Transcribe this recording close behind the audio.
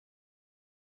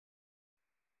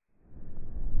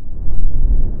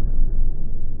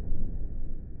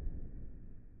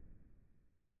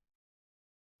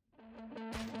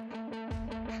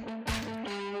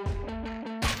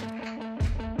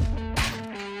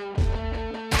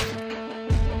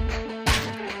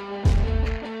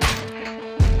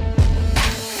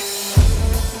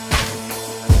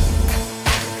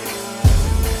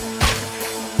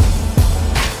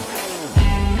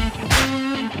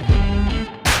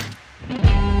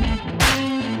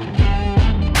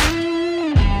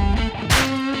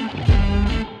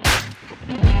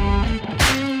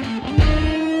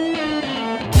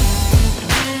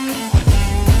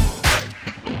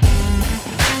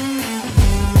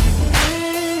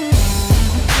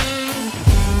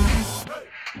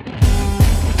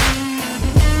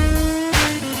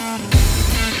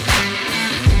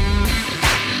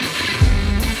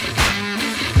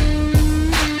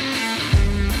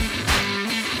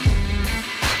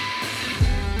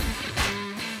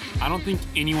I don't think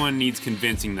anyone needs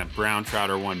convincing that brown trout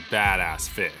are one badass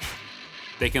fish.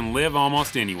 They can live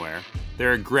almost anywhere,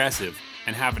 they're aggressive,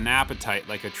 and have an appetite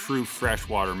like a true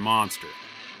freshwater monster.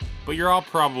 But you're all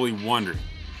probably wondering,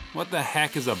 what the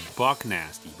heck is a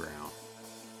BUCKNASTY, Brown?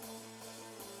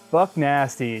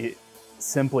 BUCKNASTY,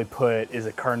 simply put, is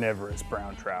a carnivorous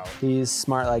brown trout. He's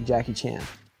smart like Jackie Chan.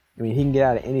 I mean, he can get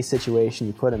out of any situation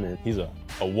you put him in. He's a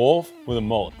wolf with a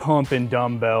mullet. Pumping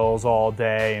dumbbells all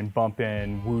day and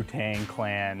bumping Wu-Tang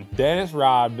Clan. Dennis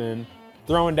Rodman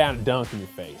throwing down a dunk in your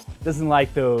face. Doesn't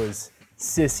like those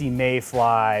sissy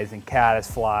mayflies and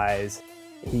caddisflies.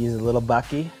 He's a little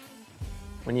bucky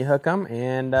when you hook him,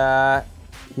 and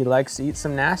he likes to eat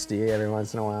some nasty every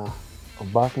once in a while. A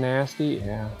BUCKNASTY?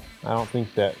 Yeah. I don't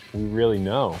think that we really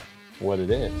know what it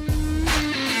is.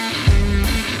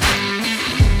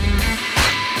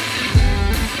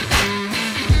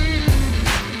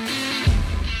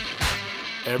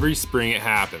 Every spring it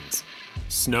happens.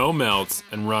 Snow melts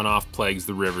and runoff plagues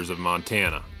the rivers of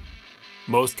Montana.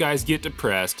 Most guys get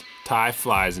depressed, tie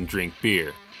flies, and drink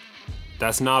beer.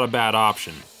 That's not a bad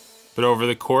option, but over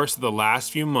the course of the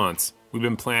last few months, we've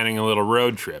been planning a little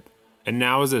road trip, and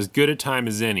now is as good a time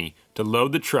as any to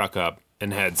load the truck up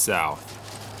and head south.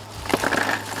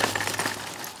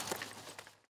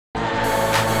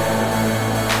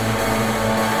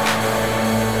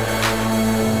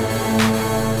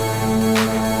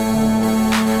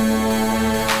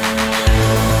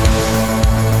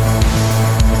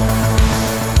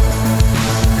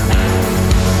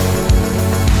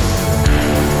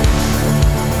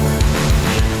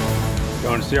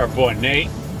 Going to see our boy Nate.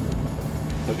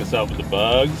 Hook us up with the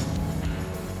bugs.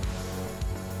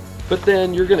 But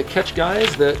then you're gonna catch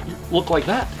guys that look like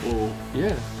that.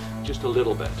 Yeah, just a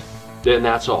little bit. Then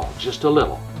that's all, just a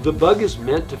little. The bug is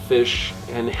meant to fish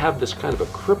and have this kind of a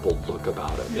crippled look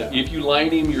about it. Yeah. If you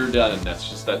line him, you're done. That's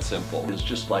just that simple. It's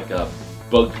just like a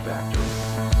bug factory.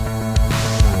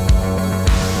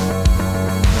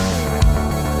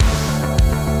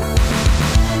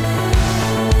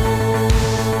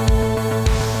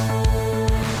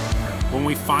 When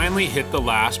we finally hit the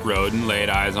last road and laid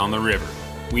eyes on the river,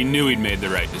 we knew we'd made the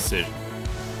right decision.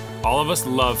 All of us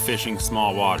love fishing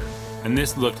small water, and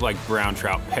this looked like brown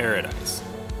trout paradise.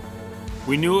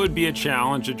 We knew it would be a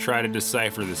challenge to try to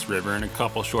decipher this river in a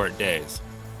couple short days,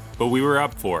 but we were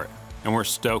up for it, and we're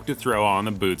stoked to throw on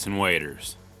the boots and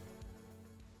waders.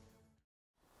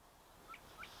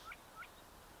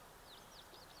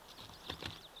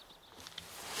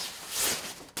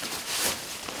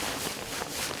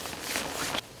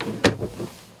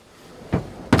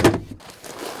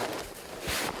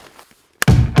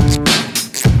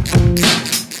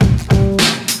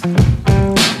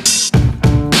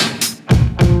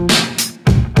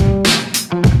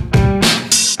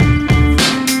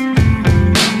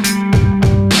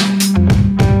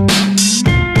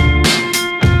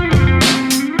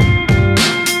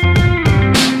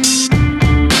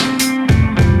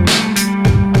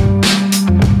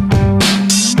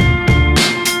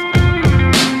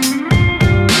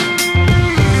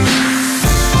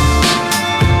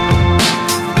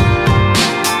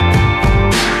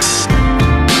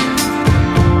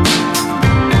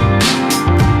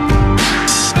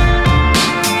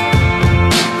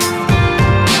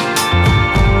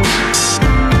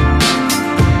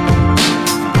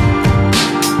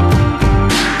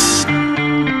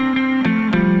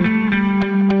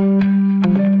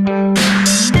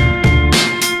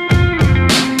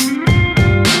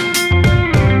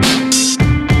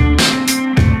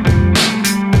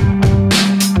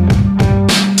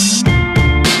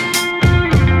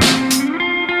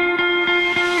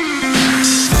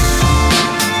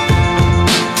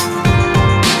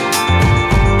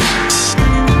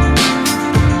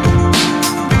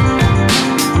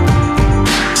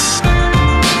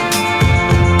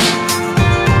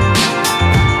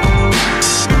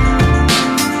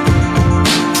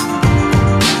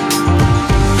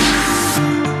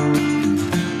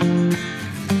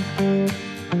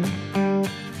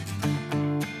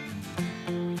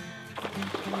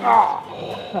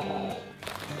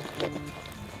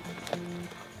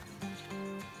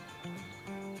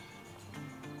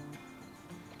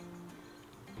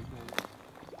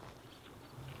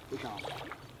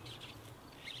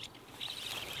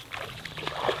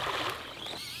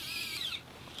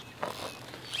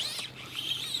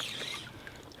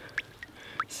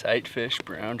 Sight fish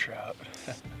brown trout.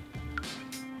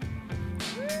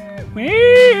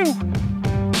 Woo!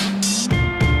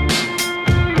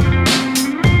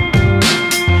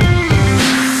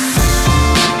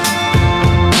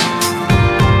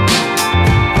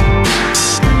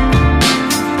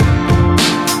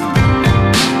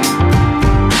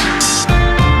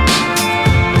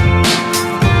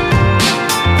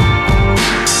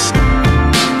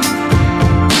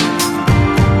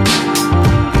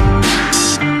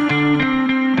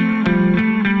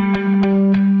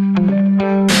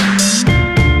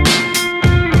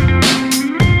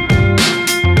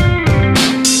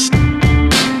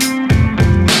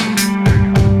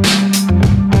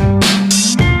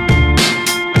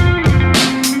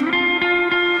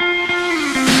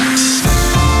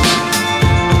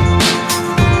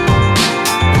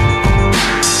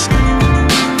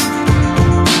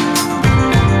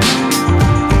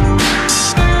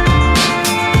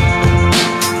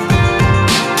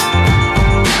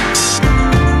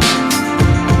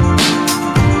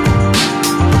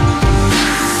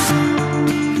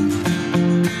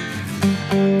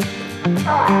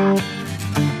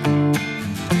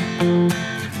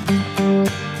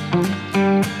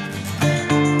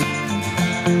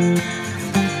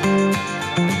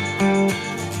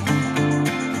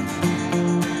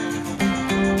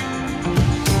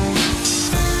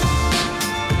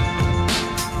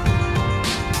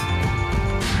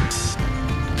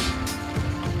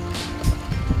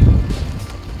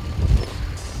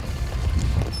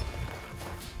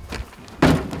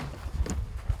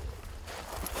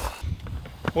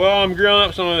 Well, I'm grilling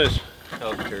up some of this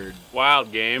Elk turd.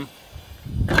 wild game.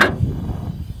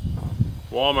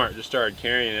 Walmart just started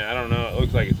carrying it. I don't know, it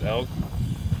looks like it's elk.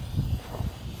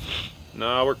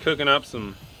 No, we're cooking up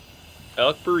some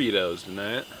elk burritos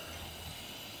tonight.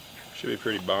 Should be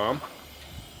pretty bomb.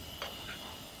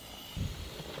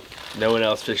 No one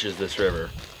else fishes this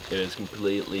river. It is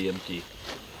completely empty.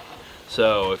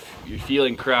 So if you're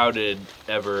feeling crowded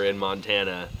ever in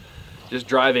Montana, just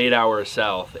drive 8 hours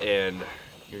south and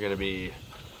you're gonna be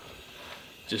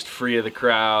just free of the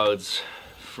crowds,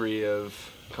 free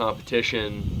of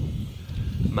competition,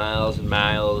 miles and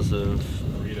miles of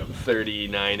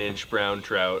 39-inch brown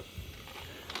trout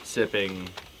sipping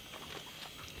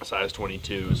size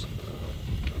 22s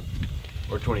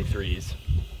or 23s,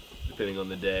 depending on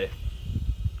the day.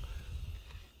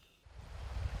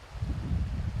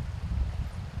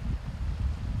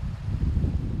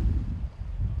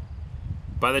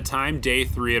 By the time day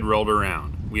 3 had rolled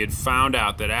around, we had found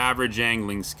out that average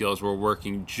angling skills were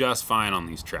working just fine on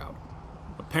these trout.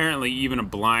 Apparently, even a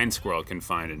blind squirrel can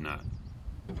find a nut.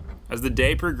 As the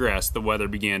day progressed, the weather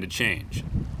began to change.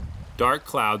 Dark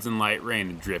clouds and light rain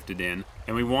had drifted in,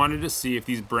 and we wanted to see if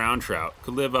these brown trout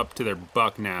could live up to their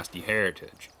BUCKNASTY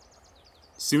heritage.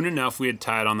 Soon enough, we had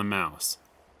tied on the mouse.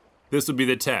 This would be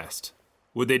the test.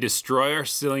 Would they destroy our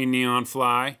silly neon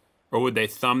fly, or would they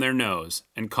thumb their nose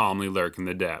and calmly lurk in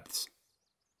the depths?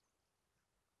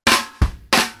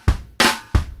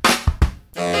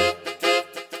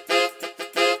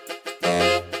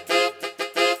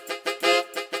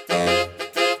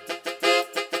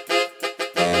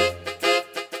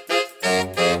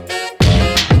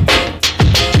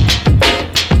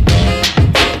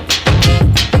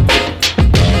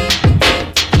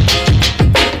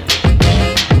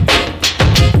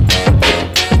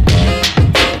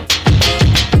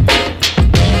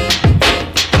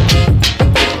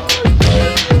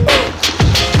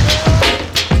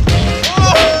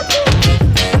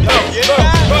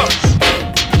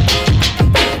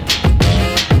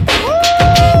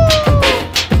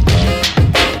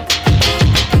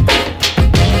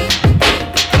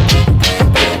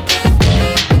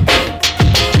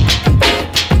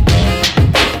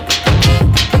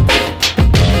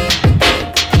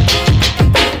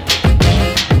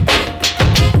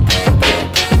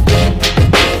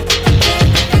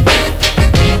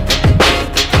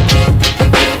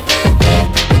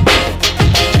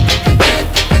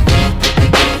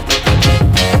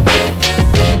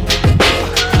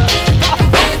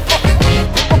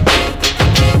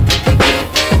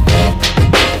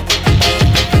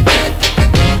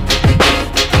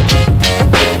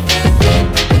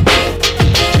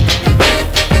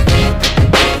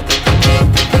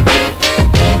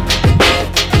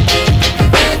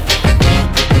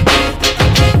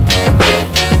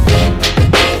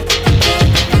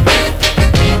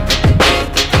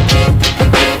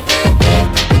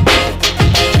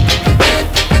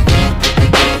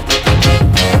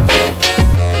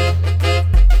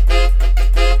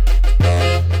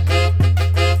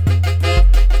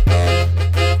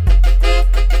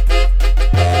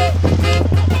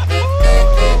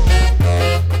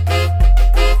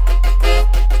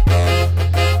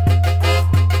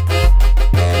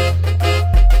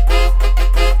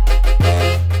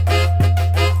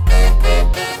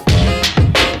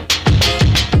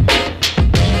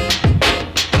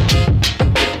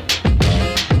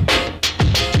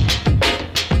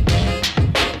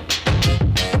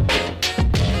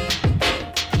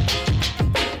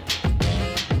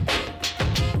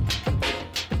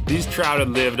 These trout had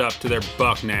lived up to their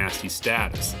BUCKNASTY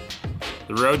status.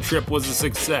 The road trip was a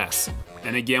success,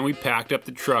 and again we packed up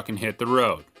the truck and hit the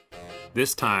road.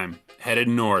 This time, headed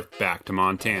north back to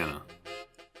Montana.